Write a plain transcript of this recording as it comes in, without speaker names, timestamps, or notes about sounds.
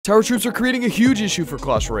Tower troops are creating a huge issue for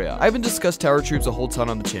Clash Royale. I haven't discussed tower troops a whole ton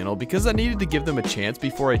on the channel because I needed to give them a chance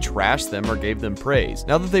before I trashed them or gave them praise.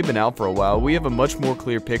 Now that they've been out for a while, we have a much more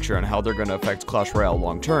clear picture on how they're going to affect Clash Royale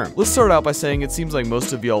long term. Let's start out by saying it seems like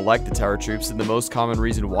most of y'all like the tower troops, and the most common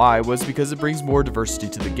reason why was because it brings more diversity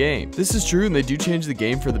to the game. This is true, and they do change the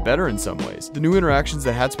game for the better in some ways. The new interactions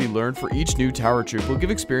that had to be learned for each new tower troop will give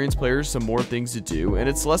experienced players some more things to do, and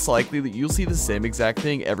it's less likely that you'll see the same exact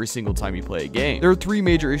thing every single time you play a game. There are three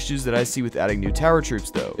major issues that I see with adding new tower troops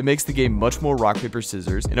though. It makes the game much more rock, paper,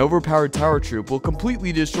 scissors. An overpowered tower troop will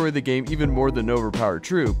completely destroy the game even more than an overpowered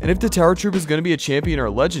troop. And if the tower troop is going to be a champion or a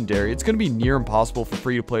legendary, it's going to be near impossible for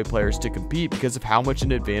free-to-play players to compete because of how much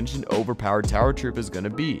an advantage an overpowered tower troop is going to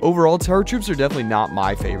be. Overall, tower troops are definitely not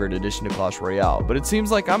my favorite addition to Clash Royale, but it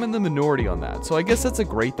seems like I'm in the minority on that, so I guess that's a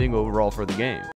great thing overall for the game.